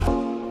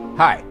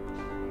Hi,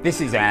 this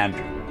is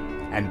Andrew,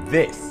 and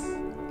this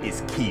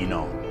is Keen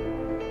On,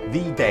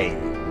 the daily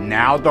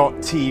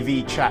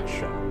now.tv chat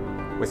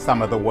show with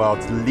some of the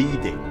world's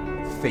leading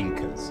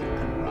thinkers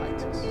and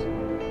writers.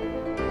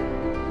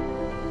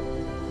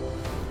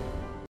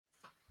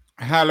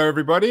 Hello,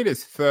 everybody. It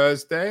is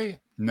Thursday,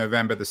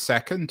 November the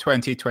 2nd,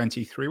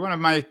 2023. One of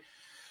my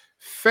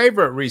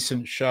favorite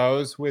recent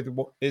shows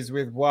was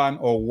with one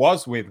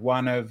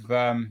of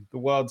the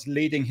world's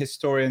leading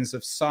historians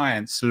of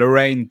science.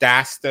 Lorraine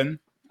Daston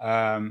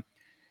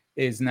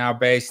is now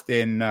based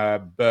in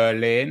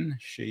Berlin.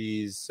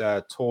 She's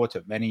taught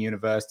at many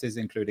universities,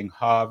 including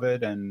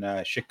Harvard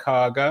and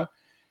Chicago.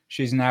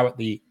 She's now at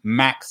the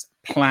Max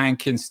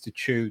Planck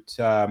Institute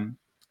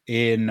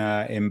in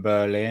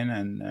Berlin,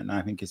 and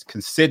I think is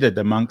considered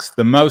amongst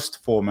the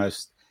most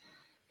foremost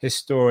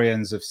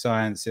historians of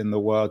science in the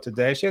world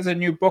today. She has a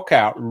new book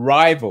out,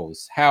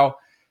 Rivals: How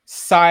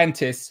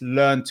Scientists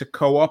Learn to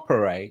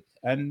Cooperate.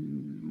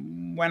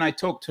 And when I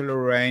talked to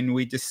Lorraine,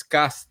 we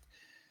discussed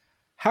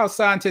how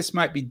scientists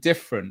might be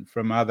different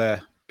from other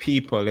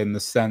people in the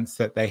sense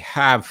that they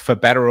have, for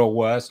better or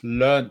worse,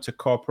 learned to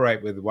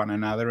cooperate with one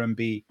another and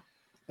be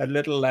a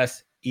little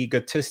less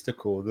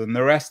egotistical than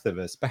the rest of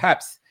us.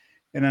 Perhaps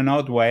in an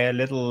odd way, a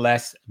little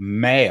less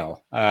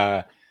male.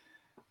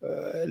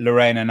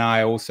 Lorraine and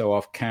I also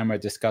off camera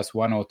discuss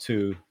one or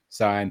two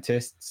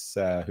scientists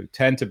who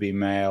tend to be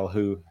male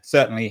who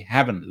certainly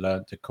haven't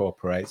learned to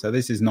cooperate. So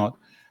this is not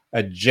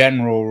a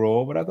general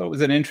rule, but I thought it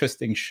was an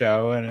interesting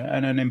show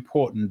and an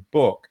important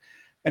book.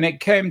 And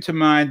it came to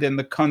mind in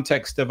the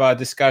context of our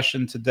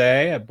discussion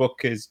today. A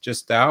book is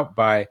just out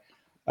by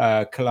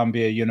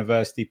Columbia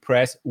University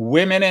Press,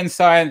 Women in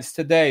Science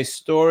Today,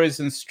 Stories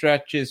and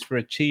Stretches for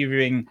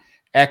Achieving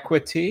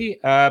Equity,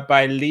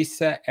 by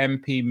Lisa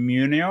MP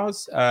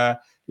Munoz.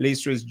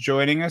 Lisa is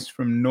joining us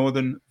from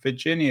Northern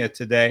Virginia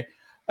today.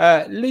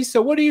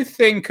 Lisa, what do you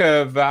think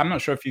of, I'm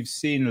not sure if you've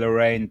seen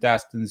Lorraine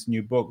Daston's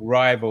new book,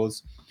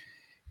 Rivals.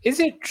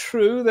 Is it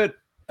true that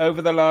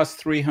over the last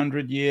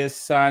 300 years,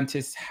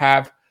 scientists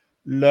have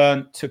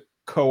learned to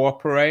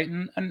cooperate?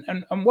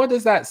 And what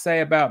does that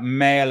say about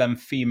male and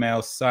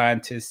female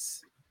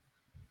scientists?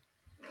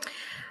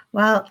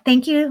 Well,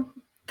 thank you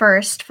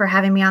first for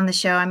having me on the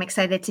show. I'm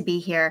excited to be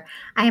here.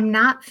 I am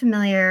not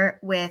familiar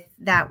with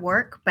that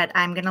work, but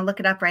I'm going to look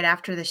it up right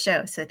after the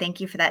show. So thank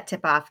you for that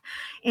tip off.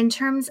 In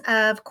terms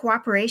of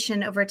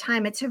cooperation over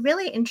time, it's a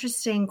really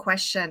interesting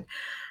question.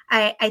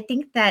 I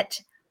think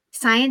that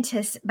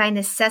scientists by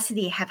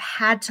necessity have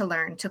had to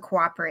learn to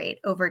cooperate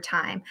over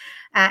time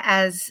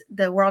as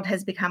the world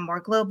has become more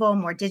global,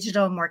 more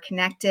digital, more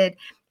connected,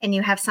 and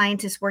you have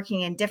scientists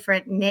working in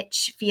different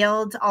niche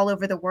fields all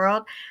over the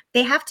world.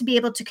 They have to be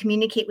able to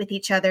communicate with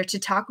each other, to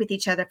talk with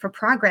each other for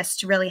progress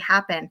to really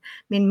happen.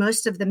 I mean,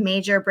 most of the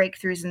major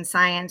breakthroughs in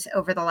science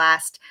over the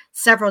last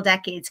several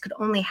decades could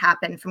only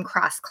happen from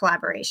cross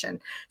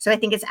collaboration. So I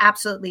think it's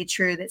absolutely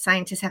true that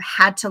scientists have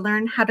had to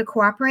learn how to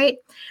cooperate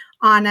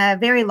on a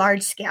very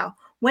large scale.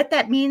 What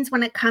that means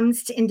when it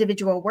comes to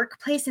individual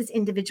workplaces,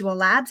 individual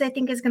labs, I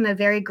think is going to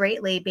vary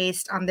greatly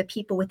based on the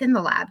people within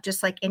the lab,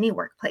 just like any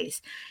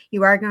workplace.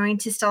 You are going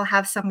to still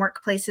have some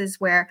workplaces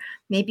where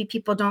maybe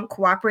people don't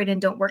cooperate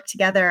and don't work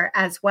together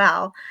as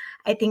well.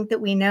 I think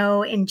that we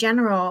know in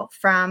general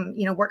from,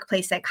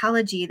 workplace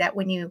psychology that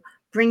when you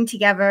bring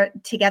together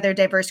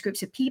diverse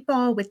groups of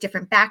people with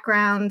different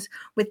backgrounds,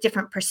 with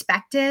different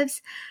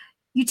perspectives,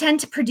 you tend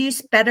to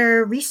produce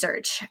better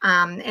research.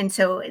 And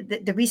so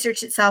the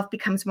research itself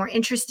becomes more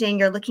interesting.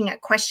 You're looking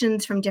at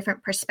questions from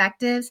different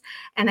perspectives.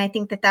 And I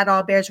think that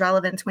all bears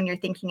relevance when you're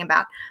thinking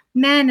about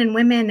men and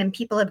women and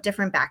people of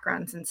different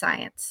backgrounds in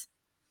science.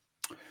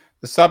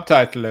 The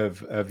subtitle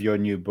of your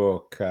new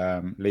book,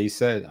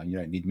 Lisa, you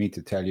don't need me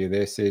to tell you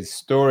this, is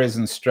Stories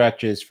and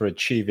Stretches for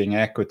Achieving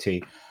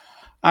Equity.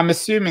 I'm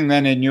assuming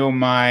then in your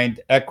mind,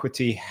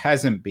 equity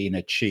hasn't been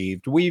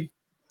achieved. We've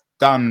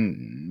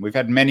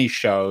had many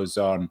shows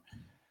on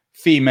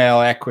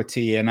female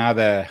equity in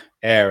other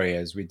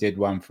areas. We did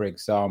one, for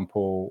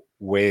example,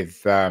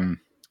 with a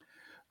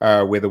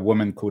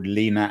woman called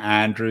Lena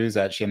Andrews,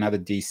 actually another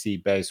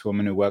DC-based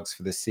woman who works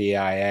for the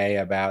CIA,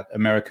 about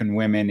American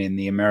women in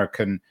the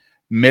American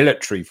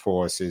military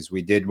forces.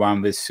 We did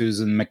one with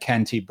Susan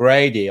McKenty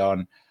Brady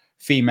on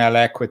female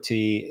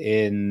equity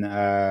in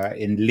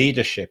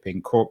leadership,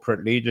 in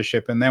corporate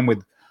leadership, and then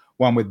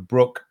one with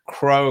Brooke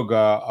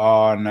Kroger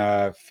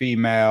on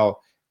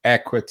female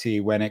equity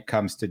when it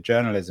comes to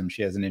journalism.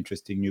 She has an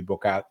interesting new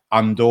book out,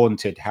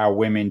 Undaunted: How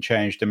Women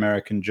Changed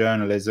American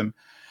Journalism.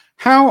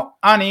 How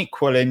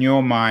unequal in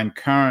your mind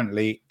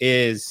currently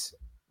is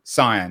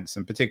science,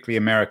 and particularly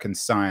American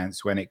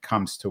science, when it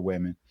comes to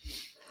women?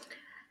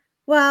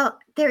 Well,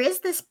 there is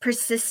this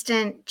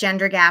persistent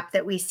gender gap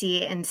that we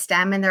see in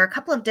STEM, and there are a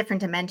couple of different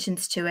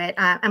dimensions to it.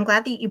 I'm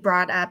glad that you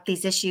brought up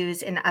these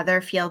issues in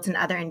other fields and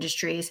other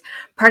industries.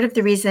 Part of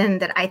the reason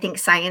that I think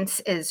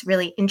science is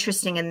really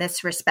interesting in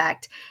this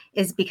respect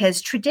is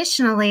because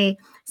traditionally,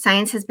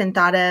 science has been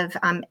thought of,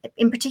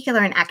 in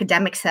particular in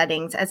academic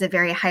settings, as a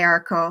very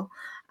hierarchical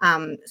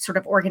sort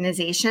of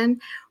organization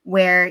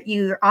where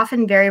you're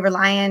often very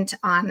reliant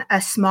on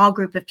a small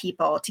group of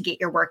people to get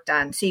your work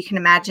done. So you can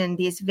imagine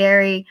these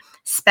very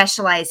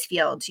specialized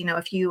fields.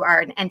 If you are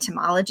an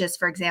entomologist,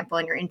 for example,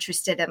 and you're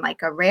interested in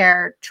like a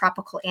rare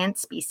tropical ant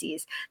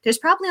species, there's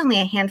probably only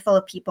a handful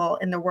of people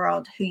in the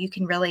world who you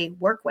can really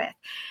work with.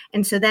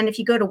 And so then if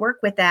you go to work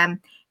with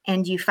them,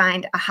 and you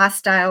find a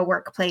hostile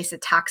workplace, a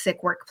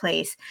toxic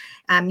workplace,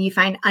 you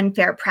find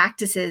unfair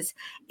practices,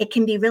 it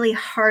can be really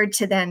hard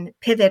to then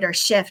pivot or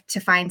shift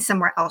to find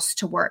somewhere else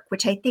to work,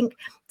 which I think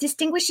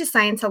distinguishes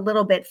science a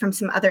little bit from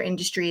some other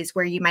industries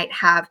where you might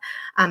have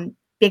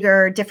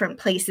bigger, different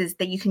places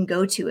that you can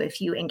go to if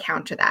you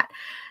encounter that.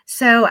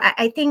 So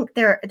I think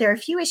there are a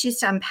few issues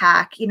to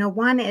unpack.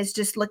 One is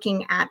just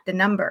looking at the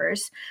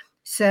numbers.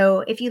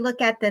 So if you look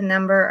at the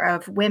number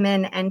of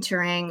women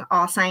entering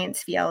all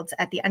science fields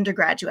at the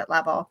undergraduate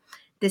level,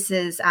 this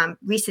is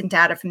recent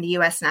data from the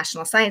U.S.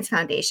 National Science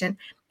Foundation,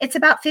 it's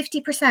about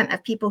 50%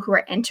 of people who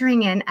are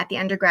entering in at the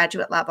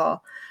undergraduate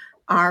level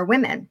are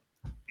women,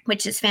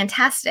 which is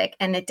fantastic.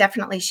 And it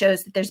definitely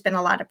shows that there's been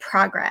a lot of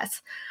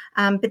progress.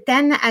 But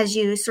then as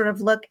you sort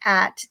of look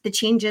at the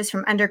changes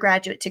from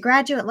undergraduate to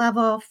graduate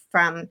level,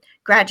 from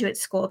graduate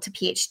school to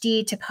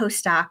PhD to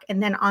postdoc,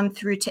 and then on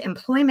through to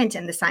employment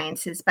in the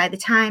sciences, by the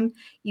time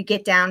you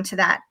get down to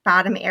that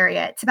bottom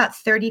area, it's about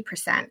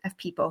 30% of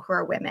people who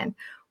are women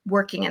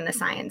working in the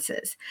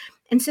sciences.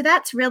 And so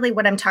that's really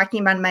what I'm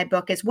talking about in my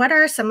book is what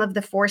are some of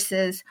the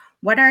forces,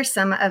 what are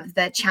some of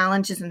the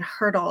challenges and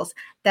hurdles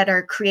that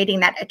are creating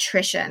that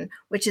attrition,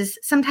 which is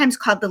sometimes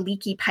called the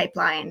leaky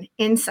pipeline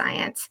in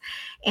science,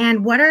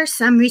 and what are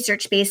some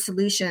research-based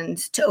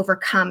solutions to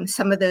overcome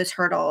some of those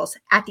hurdles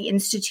at the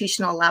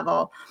institutional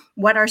level?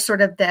 What are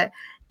sort of the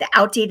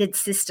outdated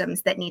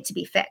systems that need to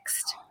be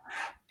fixed?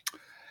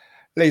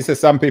 Lisa,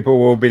 some people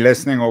will be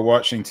listening or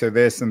watching to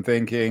this and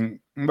thinking,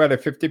 well,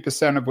 if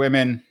 50% of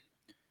women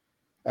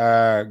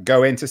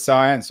go into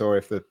science, or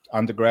if the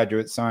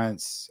undergraduate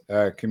science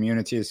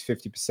community is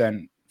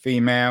 50%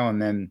 female,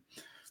 and then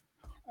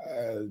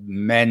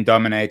men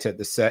dominate at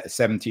the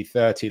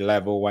 70-30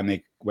 level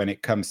when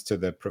it comes to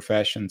the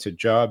profession, to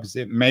jobs,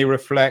 it may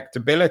reflect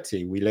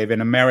ability. We live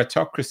in a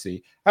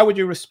meritocracy. How would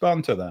you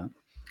respond to that?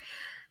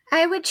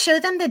 I would show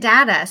them the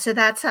data. So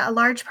that's a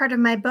large part of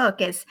my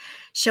book, is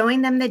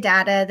showing them the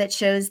data that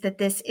shows that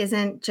this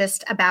isn't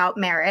just about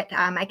merit.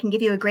 I can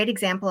give you a great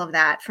example of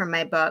that from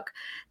my book.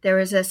 There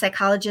was a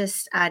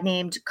psychologist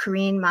named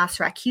Corinne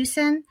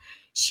Moss-Rakusin.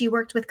 She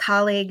worked with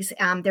colleagues.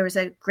 There was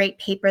a great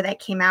paper that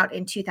came out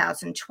in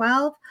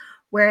 2012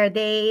 where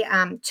they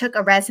took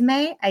a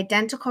resume,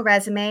 identical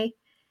resume.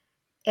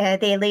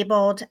 They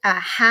labeled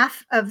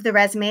half of the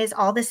resumes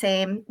all the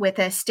same with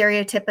a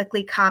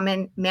stereotypically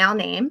common male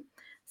name,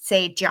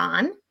 say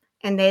John,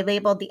 and they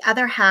labeled the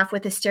other half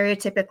with a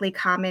stereotypically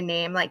common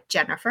name like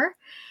Jennifer.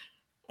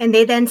 And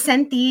they then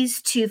sent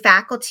these to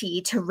faculty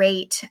to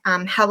rate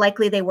how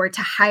likely they were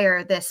to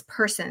hire this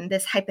person,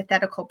 this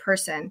hypothetical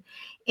person,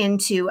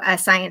 into a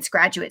science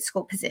graduate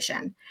school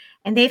position.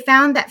 And they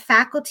found that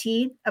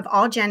faculty of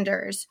all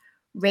genders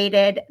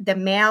rated the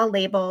male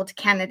labeled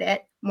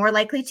candidate more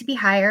likely to be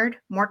hired,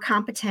 more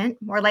competent,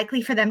 more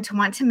likely for them to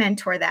want to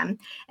mentor them.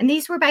 And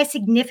these were by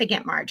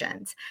significant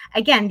margins.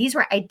 Again, these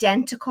were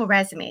identical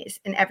resumes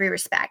in every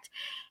respect.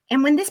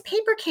 And when this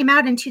paper came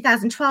out in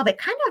 2012, it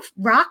kind of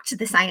rocked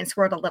the science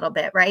world a little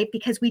bit, right?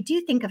 Because we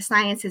do think of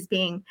science as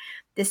being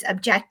this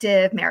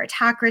objective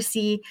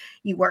meritocracy.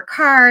 You work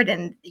hard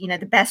and,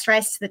 the best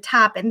rise to the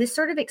top. And this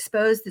sort of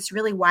exposed this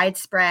really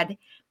widespread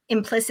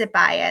implicit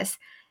bias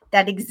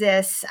that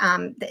exists,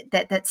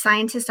 that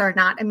scientists are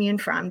not immune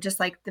from, just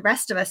like the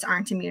rest of us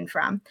aren't immune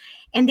from.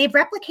 And they've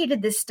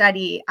replicated this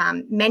study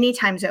many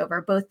times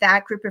over, both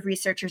that group of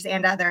researchers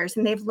and others.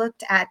 And they've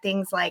looked at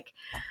things like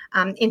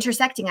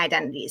intersecting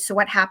identities. So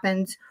what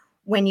happens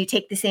when you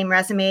take the same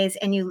resumes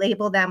and you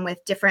label them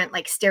with different,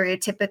 like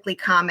stereotypically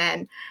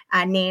common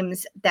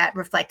names that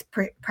reflect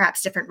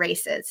perhaps different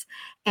races.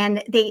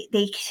 And they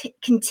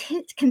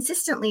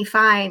consistently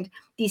find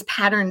these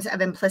patterns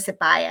of implicit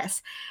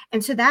bias.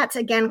 And so that's,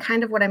 again,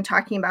 kind of what I'm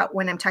talking about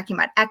when I'm talking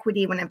about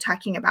equity, when I'm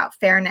talking about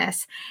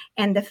fairness,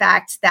 and the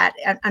fact that,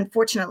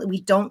 unfortunately, we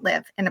don't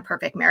live in a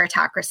perfect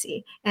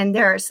meritocracy. And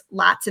there's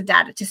lots of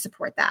data to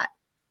support that.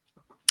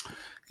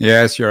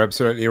 Yes, you're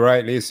absolutely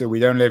right, Lisa. We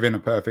don't live in a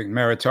perfect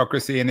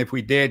meritocracy. And if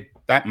we did,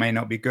 that may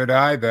not be good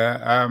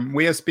either.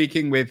 We are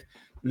speaking with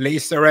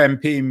Lisa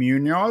MP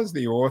Munoz,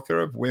 the author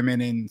of Women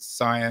in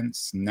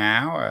Science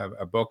Now,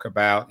 a book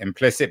about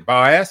implicit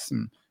bias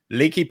and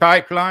leaky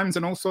pipelines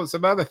and all sorts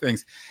of other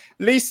things.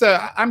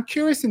 Lisa, I'm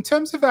curious, in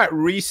terms of that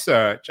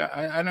research,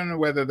 I don't know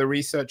whether the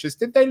researchers,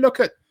 did they look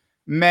at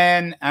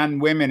men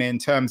and women in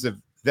terms of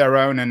their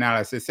own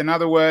analysis? In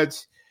other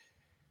words,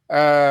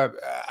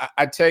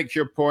 I take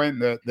your point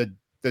that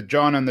the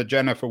John and the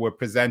Jennifer were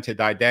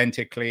presented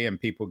identically and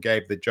people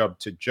gave the job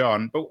to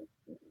John. But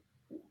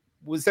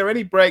was there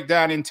any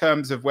breakdown in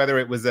terms of whether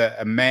it was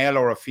a male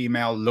or a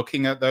female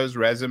looking at those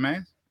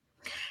resumes?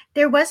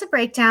 There was a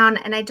breakdown,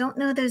 and I don't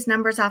know those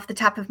numbers off the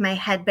top of my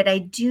head, but I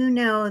do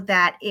know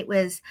that it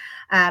was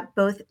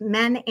both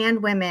men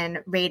and women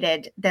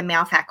rated the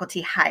male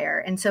faculty higher.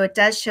 And so it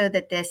does show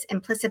that this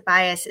implicit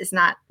bias is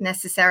not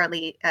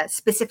necessarily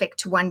specific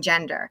to one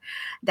gender,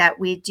 that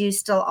we do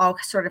still all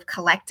sort of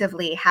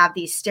collectively have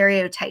these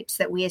stereotypes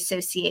that we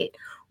associate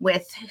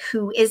with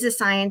who is a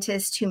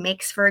scientist, who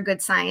makes for a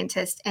good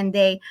scientist, and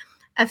they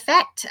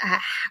affect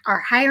our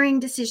hiring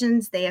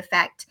decisions. They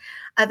affect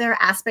other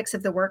aspects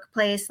of the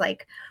workplace,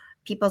 like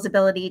people's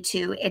ability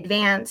to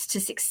advance, to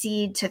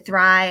succeed, to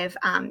thrive,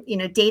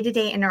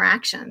 day-to-day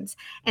interactions.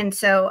 And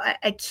so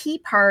a key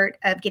part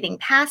of getting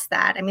past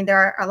that, I mean, there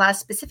are a lot of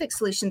specific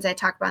solutions I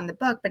talk about in the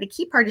book, but a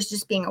key part is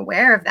just being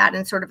aware of that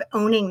and sort of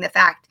owning the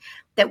fact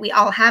that we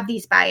all have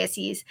these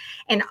biases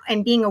and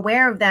being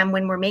aware of them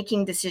when we're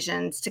making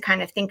decisions to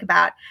kind of think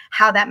about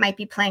how that might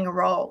be playing a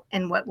role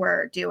in what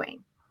we're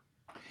doing.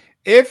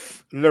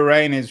 If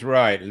Lorraine is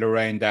right,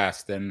 Lorraine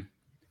Daston,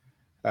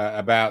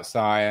 about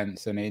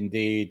science, and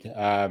indeed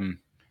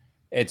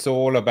it's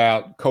all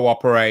about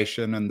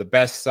cooperation, and the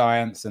best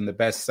science and the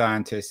best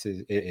scientists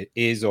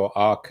is or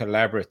are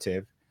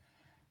collaborative,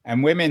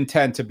 and women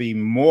tend to be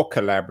more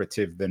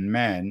collaborative than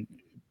men,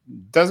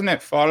 doesn't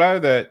it follow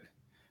that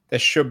there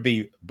should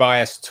be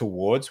bias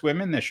towards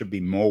women? There should be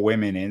more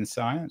women in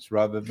science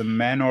rather than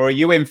men? Or are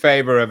you in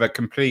favor of a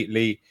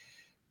completely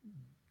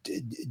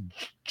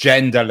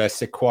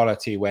genderless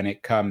equality when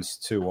it comes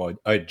to,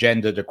 or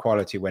gendered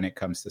equality when it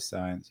comes to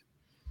science?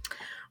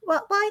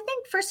 Well, I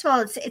think, first of all,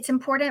 it's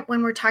important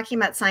when we're talking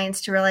about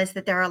science to realize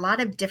that there are a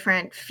lot of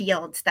different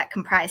fields that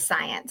comprise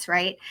science,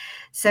 right?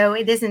 So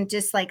it isn't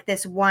just like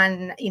this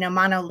one,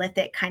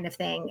 monolithic kind of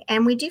thing.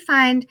 And we do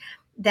find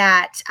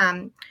that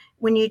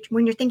when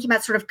you're thinking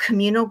about sort of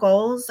communal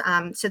goals,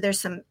 so there's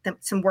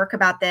some work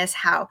about this,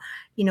 how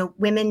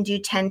women do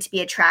tend to be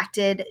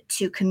attracted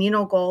to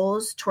communal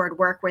goals toward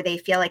work where they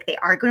feel like they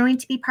are going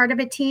to be part of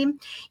a team.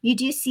 You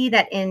do see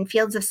that in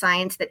fields of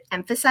science that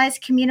emphasize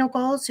communal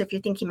goals. So if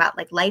you're thinking about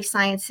like life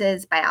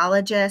sciences,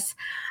 biologists,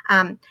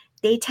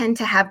 they tend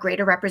to have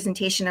greater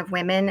representation of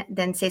women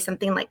than, say,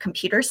 something like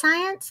computer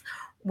science,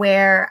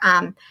 where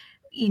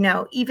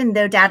even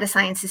though data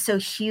science is so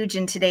huge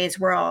in today's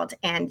world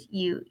and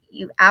you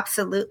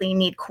absolutely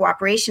need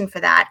cooperation for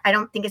that, I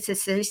don't think it's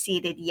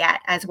associated yet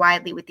as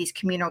widely with these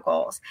communal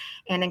goals.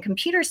 And in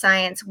computer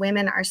science,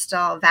 women are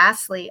still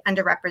vastly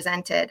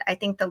underrepresented. I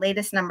think the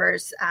latest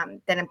numbers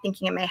that I'm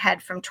thinking in my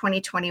head from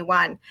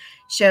 2021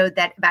 showed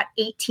that about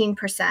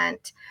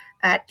 18%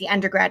 at the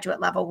undergraduate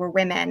level were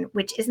women,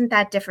 which isn't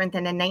that different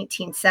than in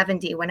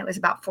 1970 when it was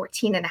about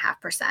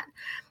 14.5%.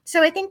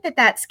 So I think that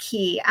that's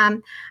key.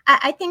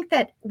 I think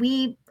that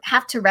we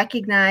have to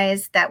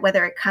recognize that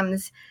whether it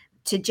comes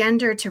to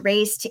gender, to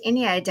race, to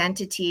any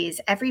identities,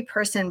 every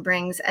person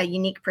brings a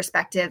unique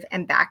perspective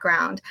and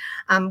background.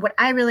 What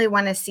I really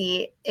want to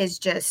see is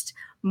just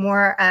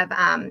more of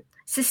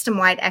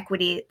system-wide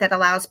equity that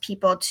allows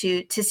people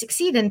to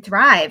succeed and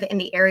thrive in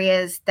the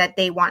areas that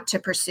they want to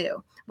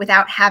pursue,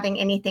 without having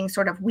anything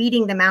sort of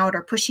weeding them out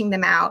or pushing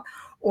them out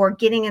or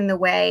getting in the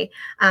way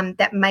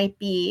that might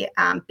be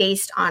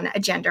based on a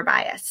gender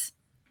bias.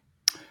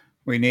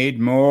 We need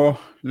more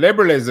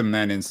liberalism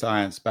then in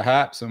science,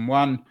 perhaps. And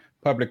one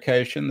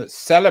publication that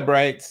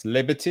celebrates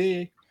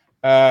liberty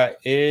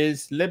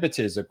is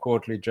Liberties, a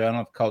quarterly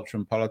journal of culture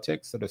and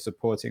politics that are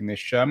supporting this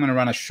show. I'm going to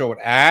run a short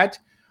ad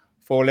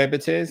for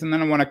Liberties, and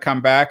then I want to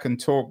come back and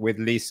talk with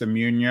Lisa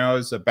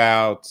Munoz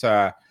about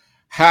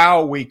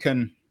how we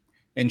can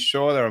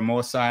ensure there are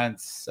more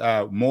science,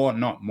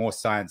 not more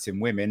science in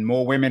women,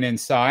 more women in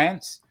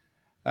science,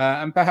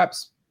 and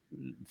perhaps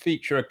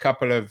feature a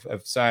couple of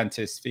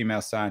scientists,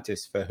 female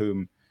scientists, for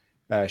whom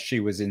she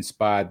was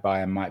inspired by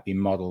and might be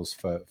models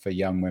for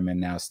young women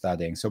now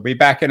studying. So we'll be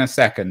back in a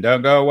second.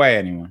 Don't go away,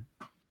 anyone.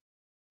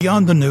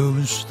 Beyond the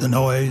news, the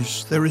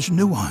noise, there is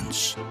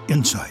nuance,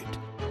 insight.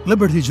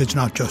 Liberties is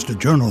not just a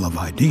journal of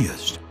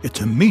ideas.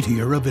 It's a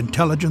meteor of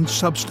intelligent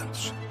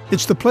substance.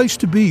 It's the place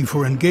to be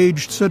for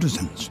engaged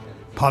citizens.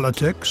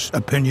 Politics,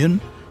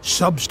 opinion,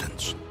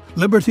 substance.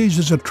 Liberties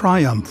is a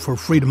triumph for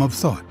freedom of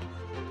thought.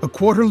 A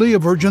quarterly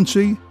of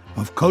urgency,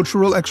 of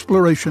cultural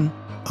exploration,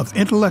 of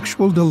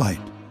intellectual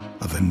delight,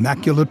 of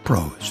immaculate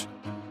prose.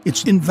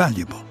 It's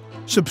invaluable.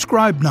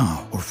 Subscribe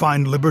now or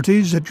find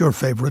Liberties at your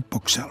favorite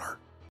bookseller.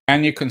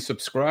 And you can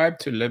subscribe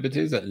to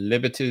Liberties at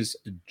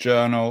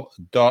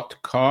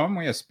libertiesjournal.com.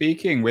 We are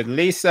speaking with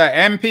Lisa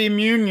MP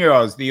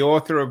Munoz, the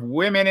author of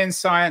Women in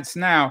Science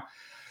Now.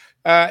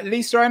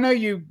 Lisa, I know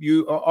you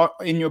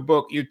in your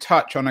book, you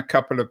touch on a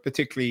couple of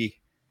particularly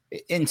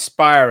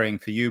inspiring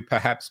for you,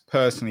 perhaps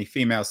personally,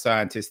 female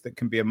scientists that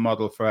can be a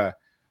model for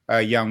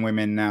young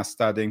women now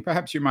studying.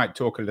 Perhaps you might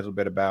talk a little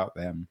bit about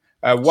them.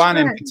 One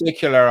in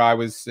particular I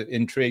was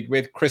intrigued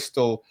with,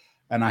 Crystal,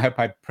 and I hope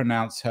I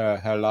pronounce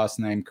her last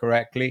name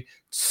correctly,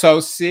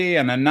 Tsosie,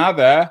 and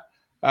another,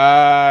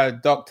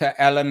 Dr.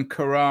 Ellen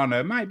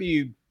Carano. Maybe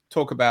you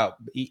talk about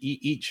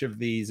each of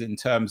these in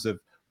terms of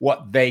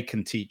what they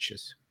can teach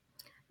us.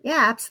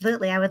 Yeah,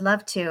 absolutely. I would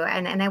love to.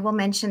 And I will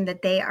mention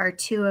that they are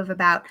two of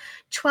about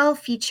 12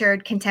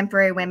 featured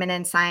contemporary women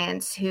in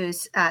science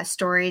whose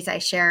stories I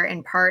share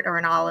in part or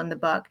in all in the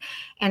book.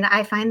 And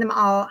I find them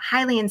all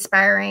highly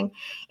inspiring,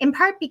 in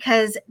part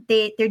because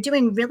they're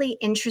doing really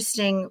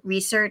interesting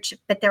research,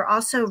 but they're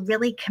also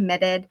really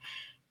committed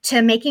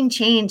to making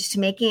change, to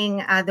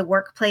making the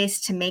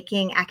workplace, to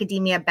making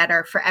academia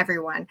better for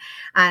everyone.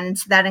 And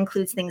so that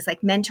includes things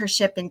like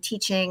mentorship and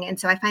teaching. And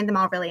so I find them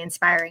all really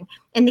inspiring.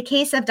 In the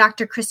case of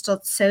Dr. Crystal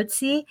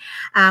Tsotsi,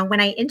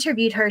 when I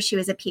interviewed her, she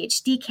was a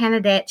PhD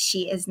candidate.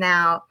 She is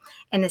now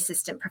an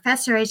assistant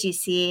professor, as you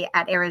see,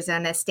 at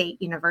Arizona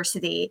State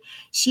University.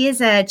 She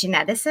is a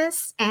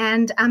geneticist,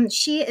 and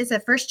she is a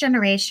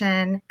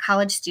first-generation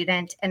college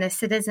student and a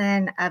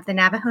citizen of the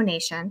Navajo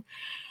Nation.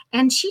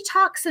 And she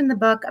talks in the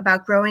book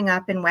about growing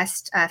up in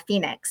West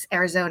Phoenix,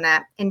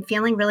 Arizona, and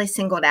feeling really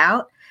singled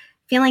out,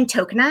 feeling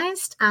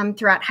tokenized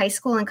throughout high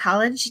school and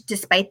college,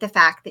 despite the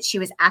fact that she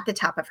was at the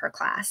top of her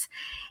class.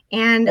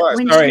 And Oh,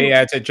 when sorry,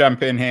 she, to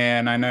jump in here,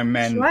 and I know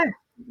sure,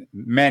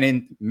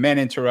 men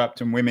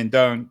interrupt and women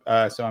don't,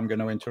 so I'm going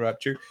to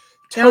interrupt you.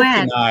 go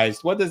ahead.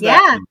 Tokenized, what does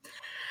that Yeah.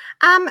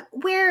 mean?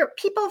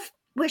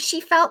 Where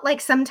she felt like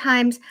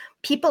sometimes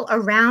people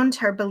around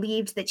her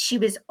believed that she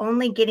was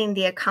only getting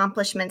the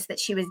accomplishments that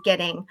she was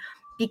getting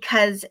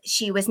because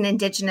she was an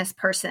Indigenous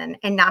person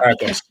and not Okay,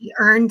 because she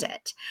earned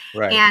it.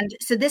 right. And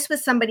so this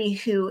was somebody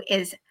who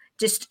is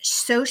just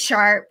so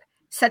sharp,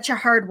 such a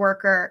hard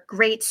worker,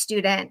 great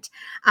student,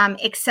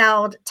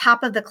 excelled,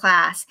 top of the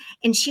class.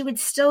 And she would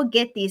still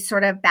get these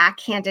sort of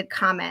backhanded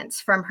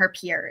comments from her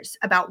peers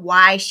about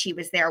why she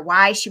was there,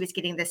 why she was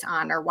getting this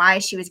honor, why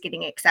she was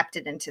getting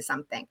accepted into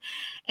something.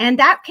 And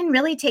that can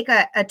really take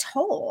a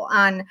toll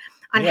on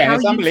Yeah, and how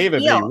it's you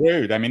unbelievably feel.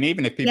 rude. I mean,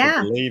 even if people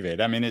Yeah. believe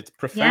it, I mean, it's Yeah.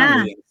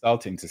 profoundly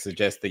insulting to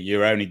suggest that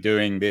you're only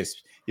doing this,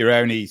 you're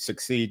only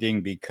succeeding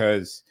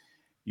because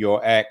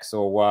you're X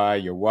or Y,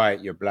 you're white,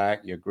 you're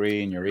black, you're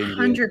green, you're Indian.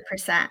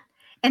 100%.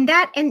 And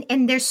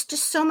there's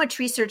just so much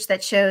research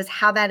that shows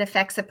how that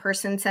affects a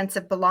person's sense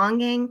of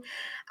belonging,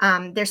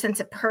 their sense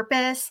of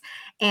purpose,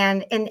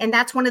 and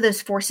that's one of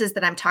those forces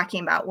that I'm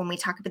talking about when we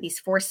talk about these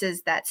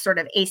forces that sort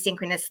of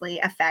asynchronously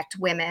affect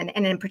women,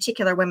 and in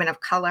particular women of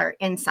color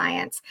in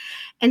science.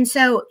 And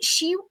so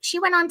she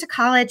went on to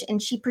college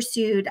and she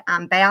pursued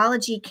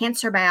biology,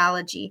 cancer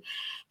biology,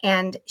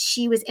 and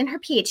she was in her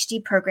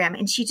PhD program,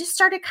 and she just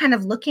started kind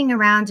of looking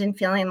around and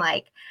feeling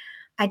like,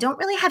 I don't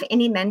really have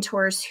any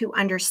mentors who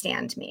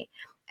understand me.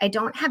 I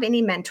don't have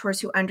any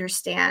mentors who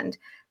understand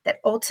that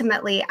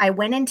ultimately I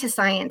went into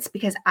science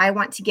because I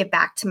want to give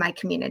back to my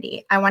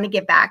community. I want to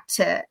give back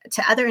to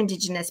other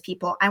Indigenous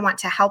people. I want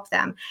to help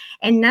them.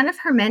 And none of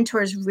her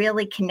mentors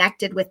really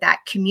connected with that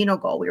communal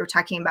goal. We were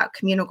talking about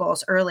communal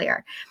goals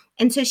earlier.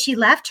 And so she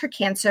left her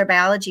cancer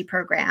biology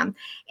program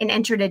and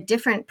entered a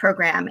different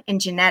program in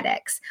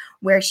genetics,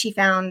 where she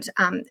found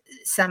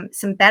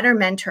some better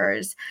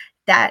mentors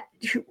that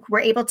were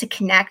able to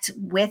connect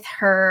with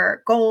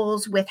her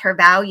goals, with her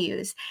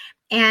values.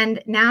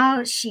 And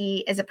now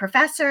she is a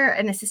professor,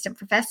 an assistant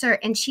professor,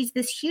 and she's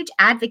this huge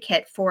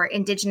advocate for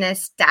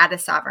Indigenous data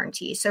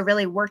sovereignty. So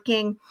really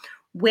working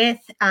with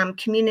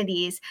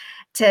communities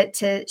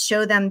to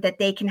show them that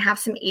they can have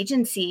some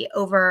agency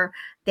over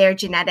their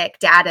genetic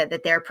data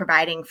that they're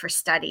providing for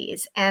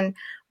studies. And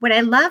what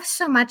I love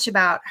so much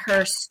about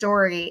her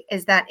story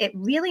is that it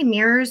really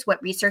mirrors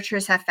what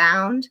researchers have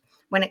found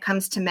when it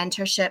comes to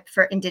mentorship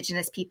for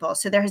Indigenous people.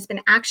 So there has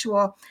been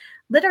actual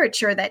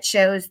literature that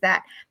shows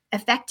that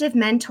effective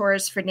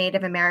mentors for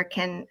Native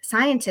American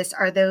scientists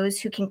are those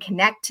who can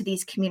connect to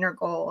these communal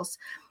goals,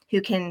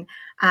 who can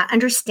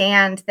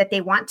understand that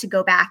they want to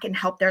go back and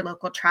help their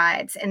local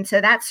tribes. And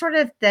so that's sort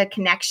of the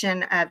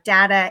connection of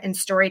data and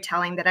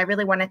storytelling that I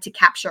really wanted to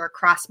capture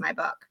across my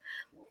book.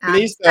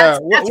 Please, That's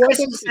what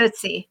Crystal does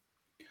Tsotsi.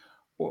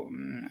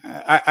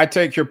 I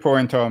take your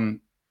point on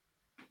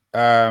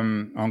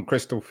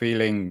Crystal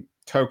feeling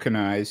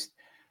tokenized.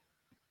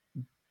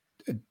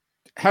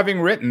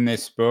 Having written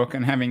this book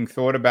and having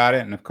thought about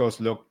it, and of course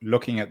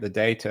looking at the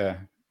data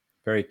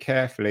very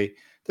carefully,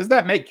 does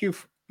that make you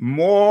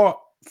more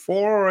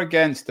for or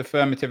against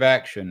affirmative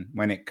action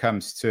when it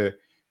comes to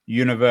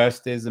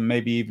universities and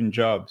maybe even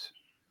jobs?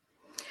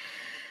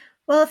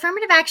 Well,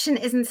 affirmative action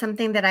isn't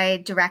something that I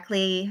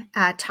directly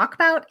talk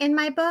about in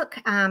my book,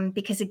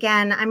 because,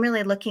 again, I'm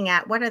really looking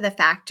at what are the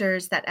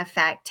factors that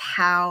affect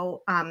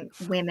how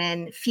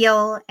women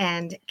feel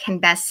and can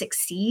best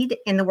succeed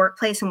in the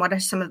workplace, and what are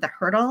some of the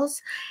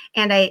hurdles.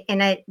 And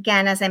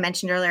again, as I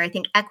mentioned earlier, I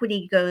think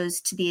equity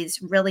goes to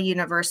these really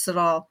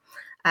universal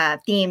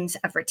themes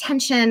of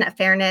retention, of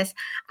fairness.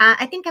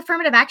 I think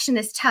affirmative action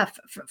is tough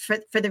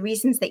for the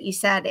reasons that you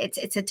said.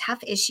 It's a tough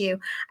issue.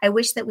 I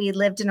wish that we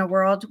lived in a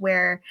world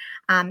where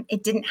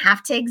it didn't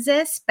have to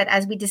exist. But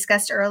as we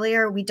discussed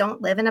earlier, we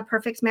don't live in a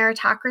perfect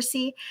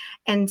meritocracy.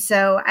 And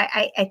so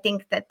I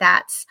think that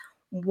that's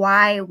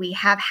why we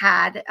have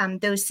had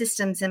those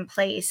systems in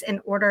place in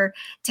order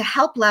to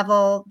help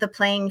level the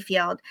playing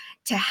field,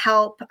 to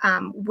help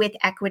with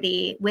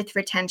equity, with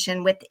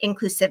retention, with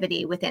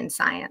inclusivity within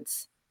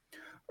science.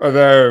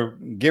 Although,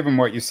 given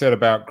what you said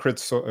about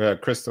Crystal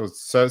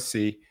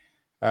Sosi,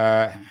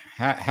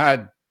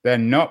 had there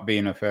not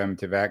been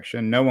affirmative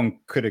action, no one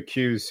could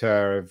accuse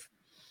her of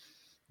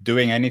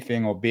doing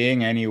anything or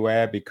being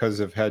anywhere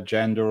because of her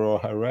gender or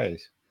her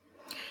race.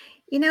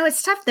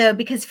 It's tough, though,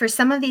 because for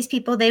some of these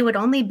people, they would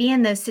only be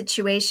in those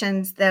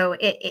situations, though,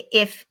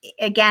 if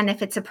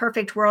it's a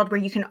perfect world where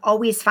you can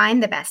always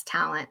find the best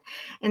talent.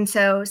 And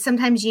so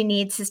sometimes you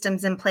need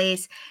systems in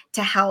place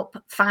to help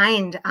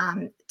find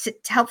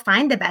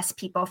the best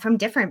people from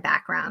different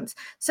backgrounds.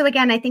 So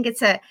again, I think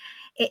it's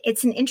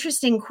an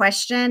interesting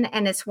question.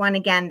 And it's one,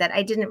 again, that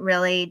I didn't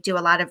really do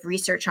a lot of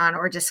research on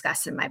or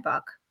discuss in my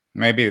book.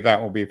 Maybe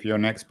that will be for your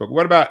next book.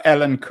 What about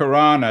Ellen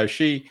Carano?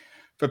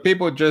 For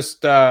people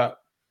just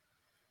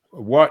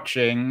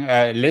listening,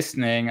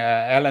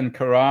 Ellen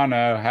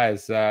Carano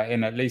has,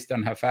 at least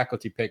on her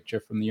faculty picture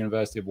from the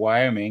University of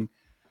Wyoming,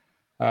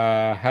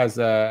 has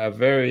a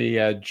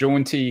very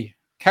jaunty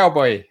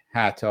cowboy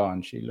hat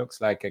on. She looks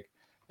like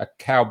a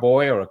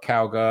cowboy or a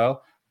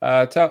cowgirl.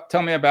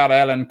 Tell me about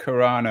Ellen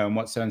Carano and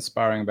what's so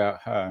inspiring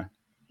about her.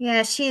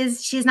 Yeah,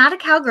 she's not a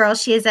cowgirl.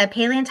 She is a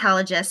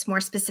paleontologist.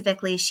 More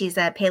specifically, she's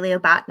a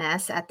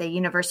paleobotanist at the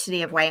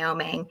University of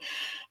Wyoming.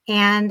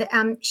 And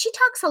she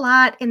talks a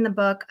lot in the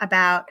book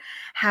about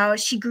how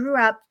she grew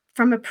up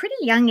from a pretty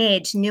young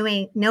age,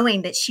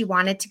 knowing that she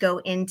wanted to go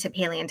into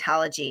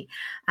paleontology.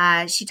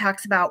 She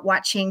talks about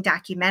watching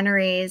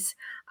documentaries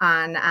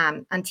on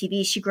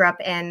TV. She grew up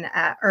in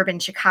urban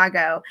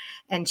Chicago,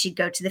 and she'd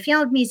go to the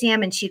Field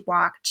Museum and she'd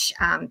watch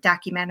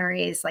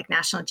documentaries like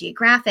National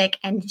Geographic,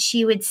 and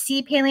she would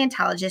see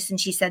paleontologists,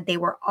 and she said they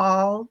were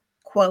all,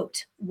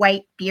 quote,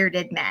 white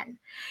bearded men.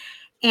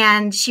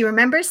 And she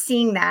remembers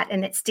seeing that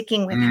and it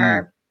sticking with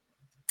her.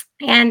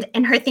 And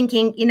her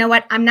thinking, you know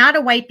what, I'm not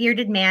a white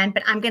bearded man,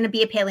 but I'm going to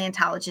be a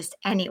paleontologist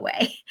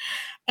anyway.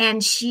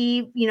 And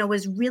she,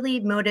 was really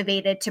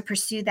motivated to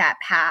pursue that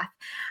path.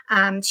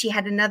 She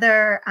had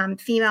another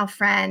female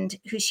friend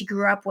who she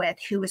grew up with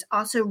who was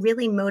also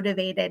really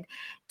motivated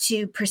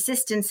to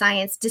persist in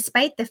science,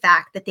 despite the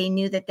fact that they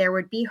knew that there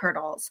would be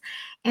hurdles.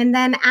 And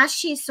then as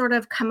she sort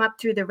of come up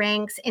through the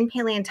ranks in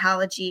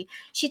paleontology,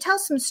 she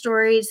tells some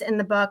stories in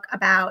the book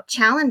about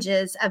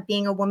challenges of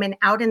being a woman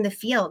out in the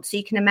field. So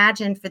you can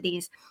imagine for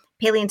these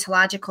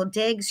paleontological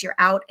digs, you're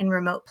out in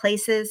remote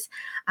places.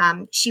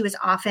 She was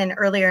often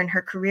earlier in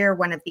her career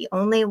one of the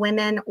only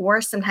women,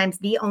 or sometimes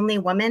the only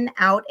woman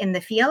out in the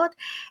field,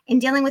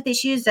 and dealing with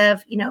issues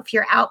of, if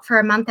you're out for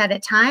a month at a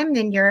time,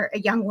 then you're a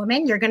young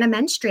woman, you're going to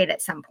menstruate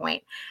at some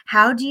point.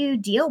 How do you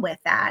deal with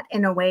that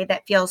in a way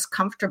that feels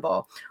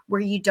comfortable,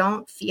 where you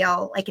don't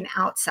feel like an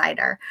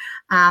outsider?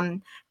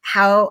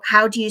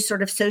 How do you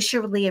sort of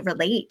socially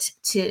relate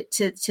to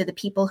the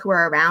people who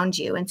are around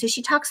you? And so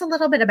she talks a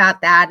little bit about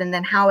that, and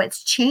then how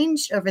it's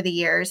changed over the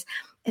years,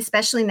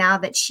 especially now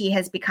that she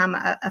has become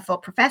a full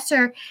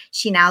professor.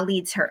 She now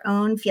leads her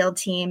own field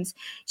teams.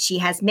 She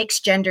has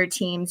mixed gender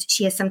teams.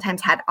 She has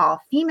sometimes had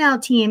all female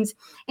teams.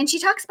 And she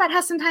talks about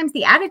how sometimes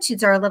the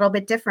attitudes are a little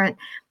bit different,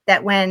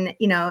 that when,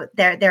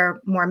 there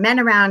are more men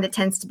around, it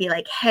tends to be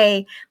like,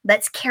 hey,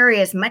 let's carry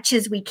as much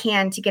as we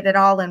can to get it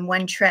all in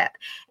one trip.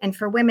 And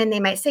for women, they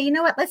might say, you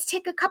know what, let's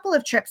take a couple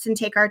of trips and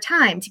take our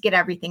time to get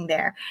everything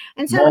there.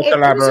 And so more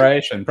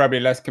collaboration,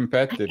 probably less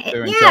competitive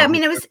too.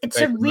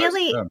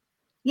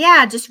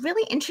 Yeah, just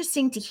really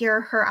interesting to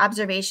hear her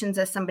observations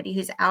as somebody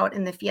who's out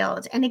in the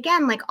field. And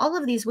again, like all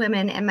of these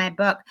women in my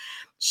book,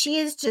 she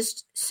is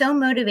just so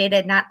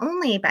motivated, not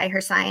only by her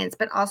science,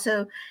 but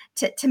also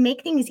to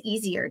make things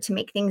easier, to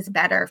make things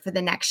better for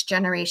the next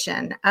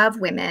generation of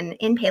women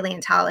in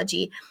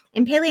paleontology.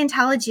 And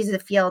paleontology is a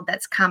field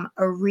that's come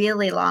a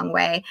really long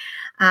way.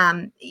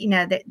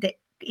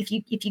 If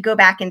you go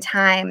back in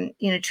time,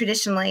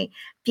 traditionally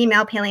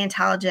female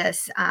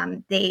paleontologists,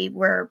 they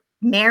were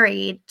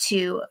married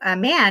to a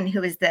man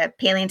who was the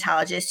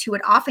paleontologist, who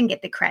would often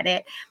get the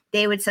credit.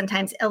 They would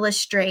sometimes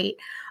illustrate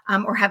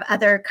or have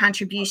other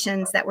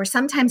contributions that were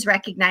sometimes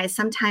recognized,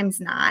 sometimes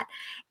not.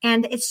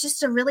 And it's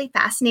just a really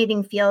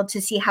fascinating field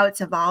to see how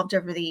it's evolved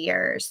over the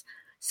years.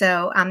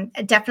 So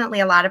definitely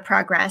a lot of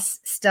progress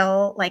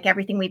still, like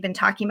everything we've been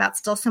talking about,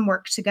 still some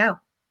work to go.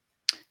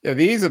 Yeah,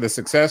 these are the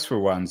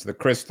successful ones, the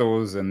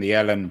Crystals and the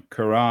Ellen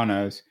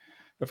Caranos.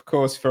 Of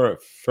course, for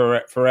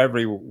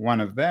every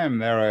one of them,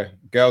 there are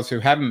girls who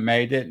haven't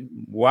made it.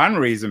 One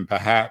reason,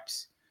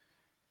 perhaps,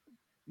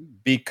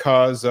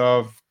 because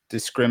of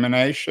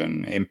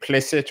discrimination,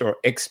 implicit or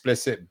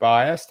explicit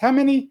bias. How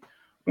many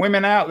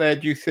women out there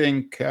do you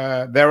think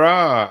there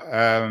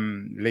are,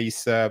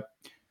 Lisa,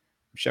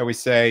 shall we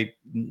say,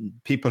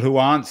 people who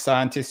aren't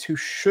scientists who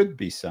should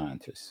be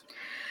scientists?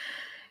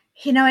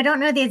 I don't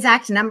know the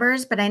exact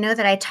numbers, but I know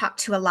that I talked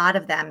to a lot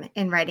of them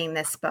in writing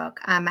this book.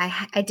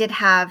 I did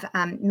have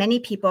many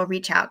people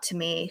reach out to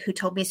me who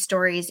told me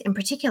stories, in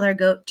particular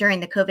during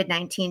the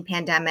COVID-19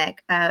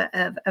 pandemic,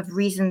 of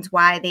reasons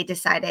why they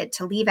decided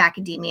to leave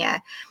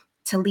academia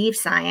to leave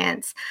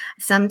science.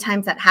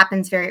 Sometimes that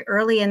happens very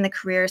early in the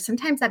career.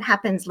 Sometimes that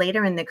happens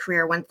later in the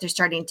career once they're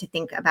starting to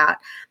think about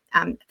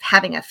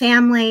having a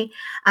family.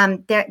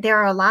 There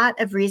are a lot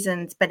of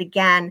reasons, but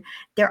again,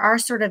 there are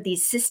sort of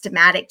these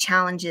systematic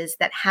challenges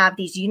that have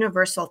these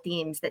universal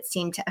themes that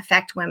seem to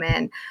affect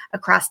women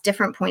across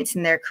different points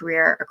in their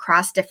career,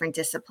 across different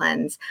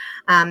disciplines.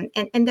 And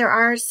there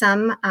are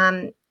some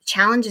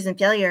challenges and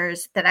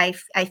failures that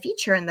I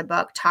feature in the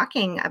book,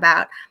 talking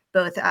about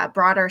both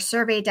broader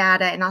survey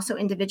data and also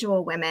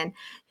individual women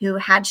who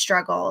had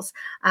struggles.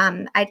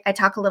 I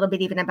talk a little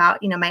bit even about,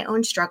 my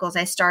own struggles.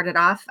 I started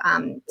off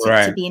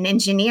to be an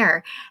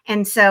engineer.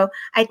 And so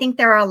I think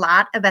there are a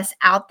lot of us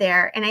out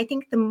there. And I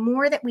think the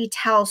more that we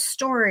tell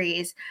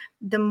stories,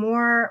 the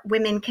more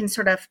women can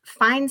sort of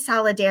find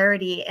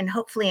solidarity and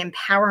hopefully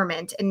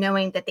empowerment in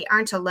knowing that they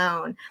aren't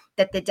alone,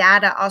 that the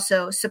data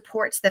also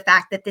supports the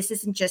fact that this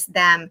isn't just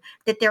them,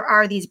 that there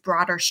are these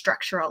broader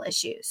structural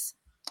issues.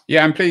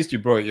 Yeah, I'm pleased you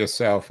brought it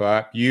yourself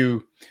up.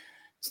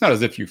 It's not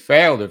as if you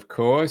failed, of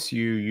course.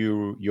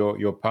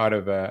 You're part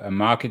of a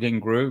marketing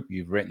group.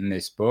 You've written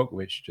this book,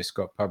 which just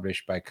got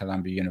published by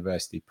Columbia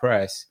University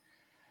Press.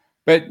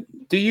 But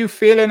do you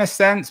feel, in a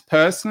sense,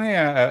 personally,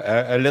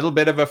 a little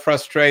bit of a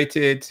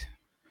frustrated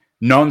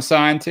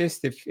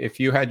non-scientist if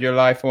you had your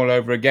life all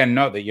over again?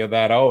 Not that you're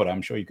that old.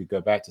 I'm sure you could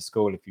go back to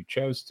school if you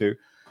chose to.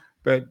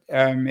 But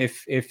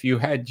if you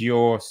had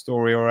your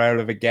story all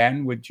over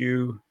again, would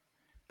you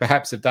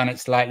perhaps have done it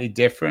slightly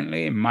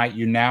differently? Might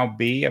you now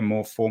be a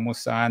more formal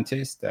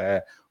scientist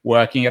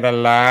working at a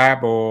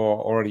lab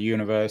or at a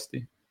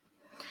university?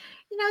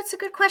 It's a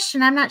good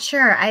question. I'm not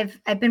sure.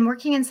 I've been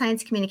working in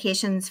science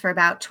communications for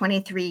about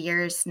 23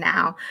 years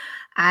now.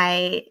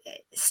 I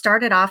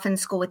started off in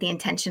school with the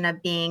intention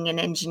of being an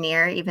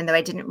engineer, even though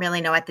I didn't really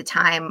know at the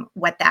time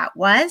what that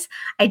was.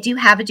 I do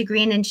have a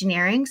degree in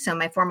engineering, so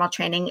my formal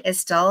training is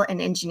still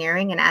in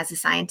engineering and as a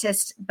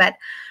scientist, but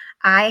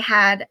I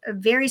had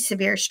very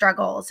severe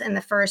struggles in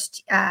the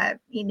first,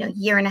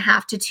 year and a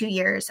half to 2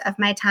 years of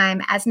my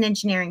time as an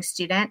engineering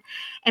student.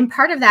 And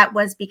part of that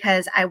was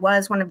because I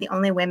was one of the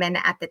only women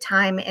at the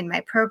time in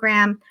my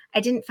program. I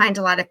didn't find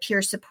a lot of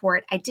peer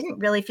support. I didn't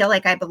really feel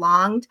like I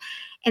belonged.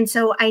 And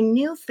so I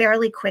knew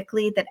fairly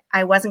quickly that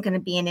I wasn't going to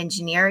be an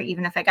engineer,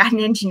 even if I got an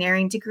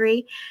engineering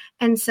degree.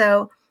 And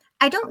so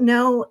I don't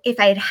know if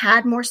I had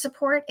had more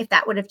support, if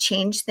that would have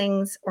changed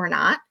things or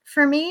not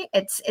for me.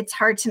 It's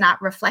hard to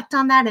not reflect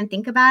on that and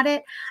think about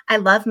it. I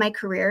love my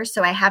career,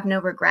 so I have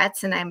no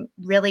regrets. And I'm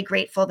really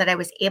grateful that I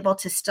was able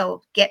to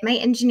still get my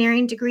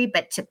engineering degree,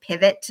 but to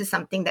pivot to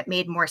something that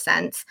made more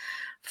sense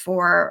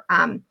for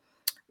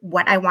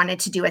what I wanted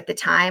to do at the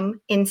time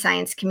in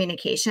science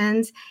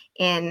communications,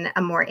 in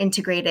a more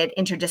integrated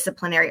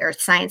interdisciplinary earth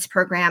science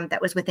program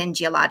that was within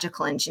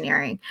geological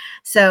engineering.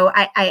 So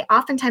I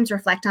oftentimes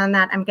reflect on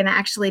that. I'm going to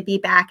actually be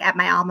back at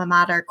my alma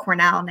mater,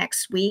 Cornell,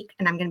 next week,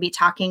 and I'm going to be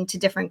talking to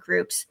different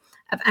groups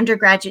of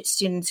undergraduate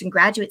students and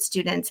graduate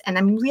students. And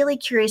I'm really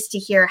curious to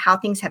hear how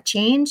things have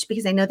changed,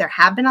 because I know there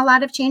have been a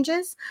lot of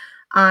changes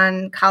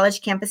on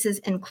college campuses,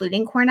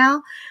 including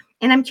Cornell.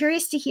 And I'm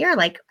curious to hear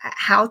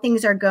how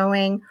things are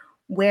going,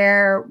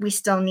 where we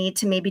still need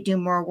to maybe do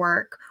more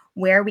work,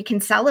 where we can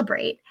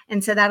celebrate.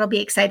 And so that'll be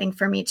exciting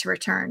for me to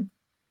return.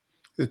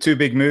 The two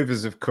big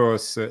movies, of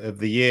course, of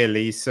the year,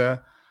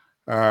 Lisa,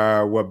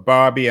 were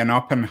Barbie and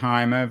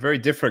Oppenheimer, very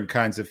different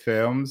kinds of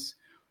films.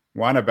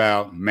 One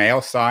about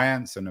male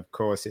science and, of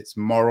course, its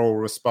moral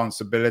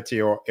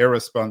responsibility or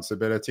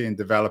irresponsibility in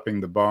developing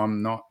the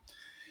bomb.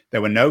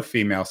 There were no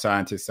female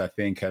scientists, I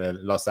think,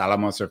 at Los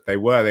Alamos, or if they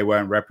were, they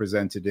weren't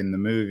represented in the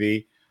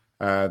movie.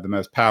 The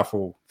most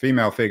powerful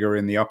female figure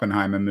in the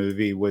Oppenheimer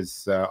movie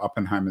was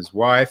Oppenheimer's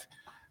wife.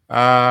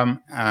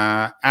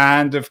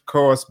 And of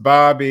course,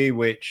 Barbie,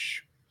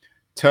 which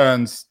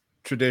turns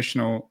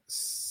traditional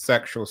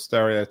sexual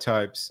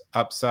stereotypes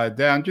upside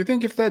down. Do you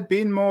think if there'd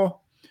been more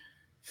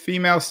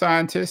female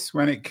scientists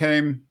when it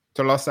came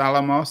to Los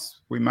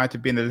Alamos, we might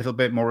have been a little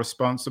bit more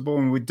responsible?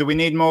 And do we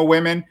need more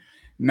women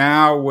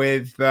now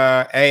with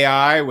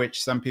AI,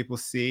 which some people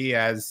see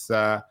as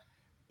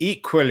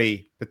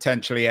equally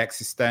potentially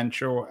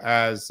existential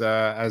as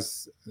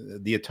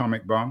the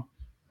atomic bomb?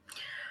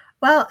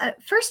 Well,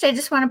 first, I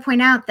just want to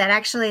point out that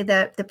actually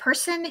the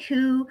person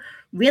who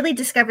really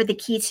discovered the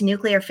key to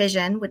nuclear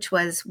fission, which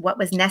was what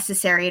was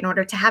necessary in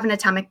order to have an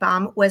atomic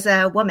bomb, was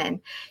a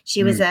woman.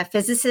 She was a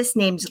physicist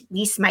named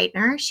Lise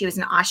Meitner. She was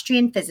an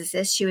Austrian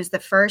physicist. She was the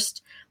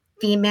first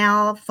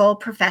female full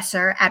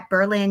professor at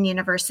Berlin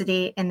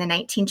University in the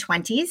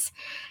 1920s.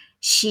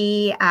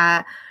 She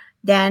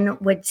then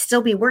would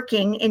still be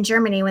working in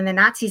Germany when the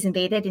Nazis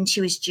invaded, and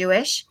she was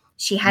Jewish.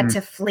 She had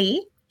to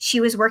flee. She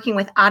was working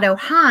with Otto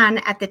Hahn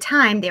at the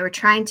time. They were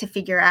trying to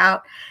figure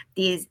out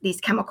these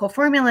chemical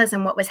formulas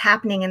and what was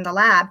happening in the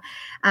lab.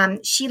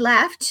 She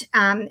left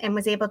and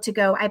was able to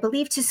go, I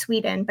believe, to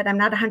Sweden, but I'm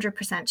not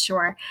 100%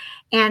 sure.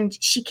 And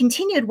she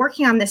continued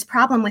working on this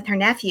problem with her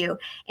nephew.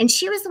 And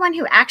she was the one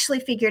who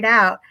actually figured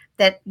out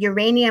that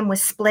uranium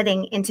was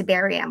splitting into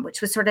barium, which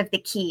was sort of the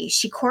key.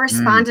 She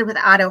corresponded with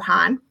Otto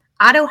Hahn.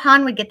 Otto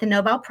Hahn would get the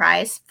Nobel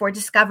Prize for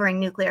discovering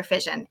nuclear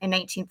fission in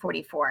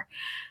 1944.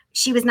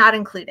 She was not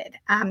included,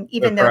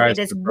 even though it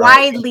is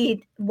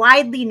widely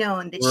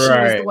known that she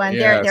was the one.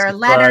 Yeah, there are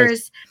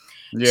letters.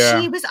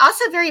 Yeah. She was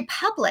also very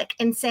public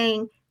in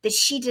saying that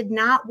she did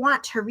not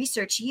want her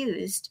research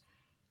used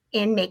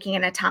in making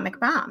an atomic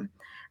bomb.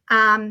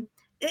 And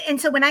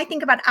so when I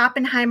think about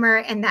Oppenheimer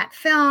and that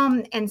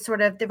film and sort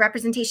of the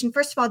representation,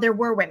 first of all, there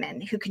were women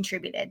who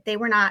contributed. They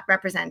were not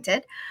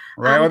represented.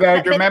 Right.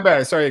 Although, do you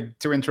remember, sorry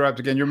to interrupt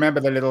again, you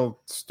remember the little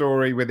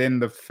story within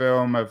the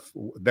film of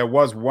there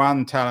was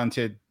one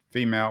talented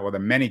female, or the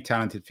many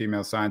talented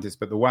female scientists,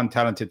 but the one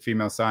talented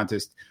female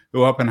scientist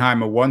who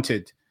Oppenheimer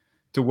wanted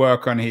to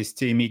work on his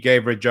team, he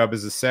gave her a job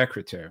as a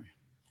secretary.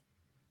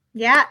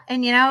 Yeah.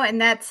 And, and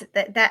that's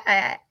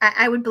that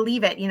I would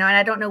believe it, and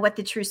I don't know what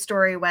the true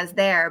story was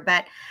there,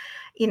 but,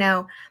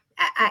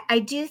 I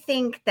do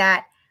think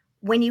that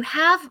when you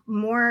have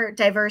more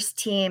diverse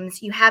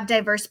teams, you have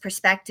diverse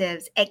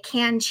perspectives, it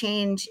can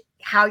change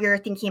how you're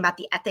thinking about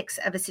the ethics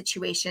of a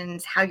situation,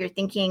 how you're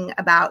thinking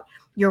about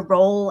your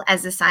role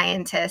as a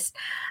scientist.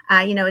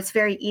 It's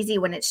very easy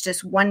when it's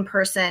just one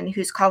person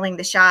who's calling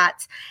the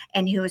shots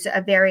and who's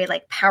a very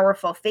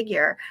powerful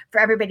figure for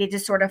everybody to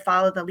sort of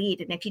follow the lead.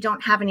 And if you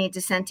don't have any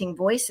dissenting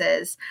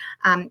voices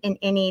in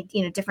any,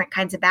 different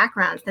kinds of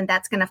backgrounds, then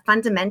that's going to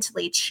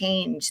fundamentally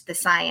change the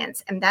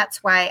science. And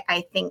that's why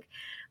I think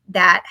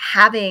that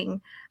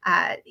having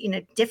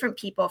different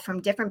people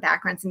from different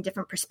backgrounds and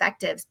different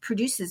perspectives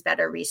produces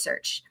better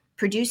research,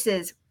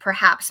 produces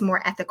perhaps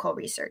more ethical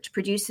research,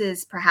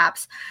 produces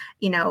perhaps,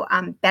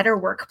 better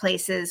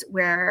workplaces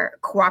where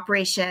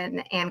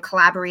cooperation and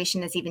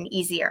collaboration is even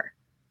easier.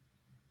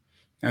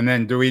 And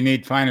then do we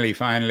need, finally,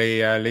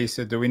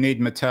 Lisa, do we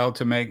need Mattel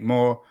to make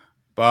more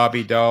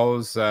Barbie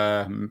dolls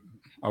of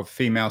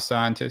female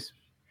scientists?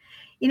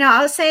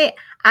 I'll say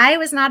I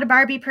was not a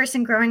Barbie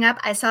person growing up.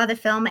 I saw the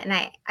film and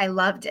I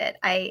loved it.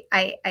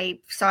 I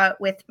saw it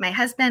with my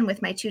husband,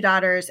 with my two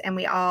daughters, and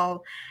we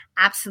all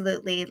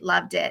absolutely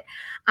loved it.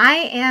 I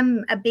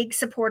am a big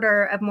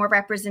supporter of more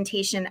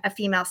representation of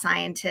female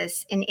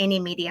scientists in any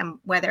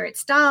medium, whether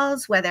it's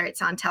dolls, whether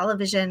it's on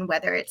television,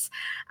 whether it's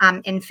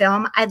in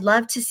film. I'd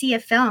love to see a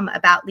film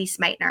about Lise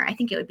Meitner. I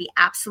think it would be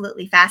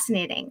absolutely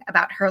fascinating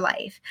about her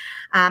life.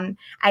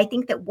 I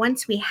think that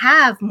once we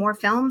have more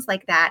films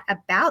like that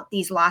about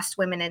these lost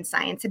women in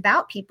science,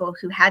 about people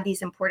who had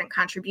these important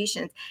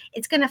contributions,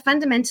 it's going to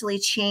fundamentally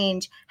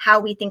change how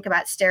we think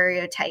about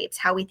stereotypes,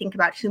 how we think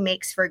about who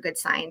makes for a good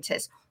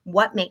scientist,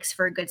 what makes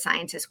for a good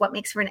scientist, what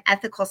makes for an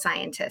ethical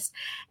scientist.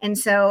 And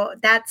so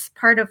that's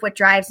part of what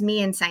drives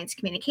me in science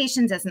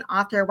communications as an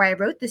author, why I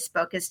wrote this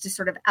book, is to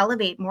sort of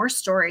elevate more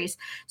stories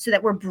so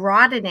that we're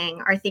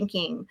broadening our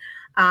thinking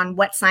on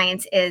what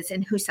science is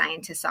and who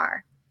scientists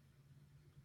are.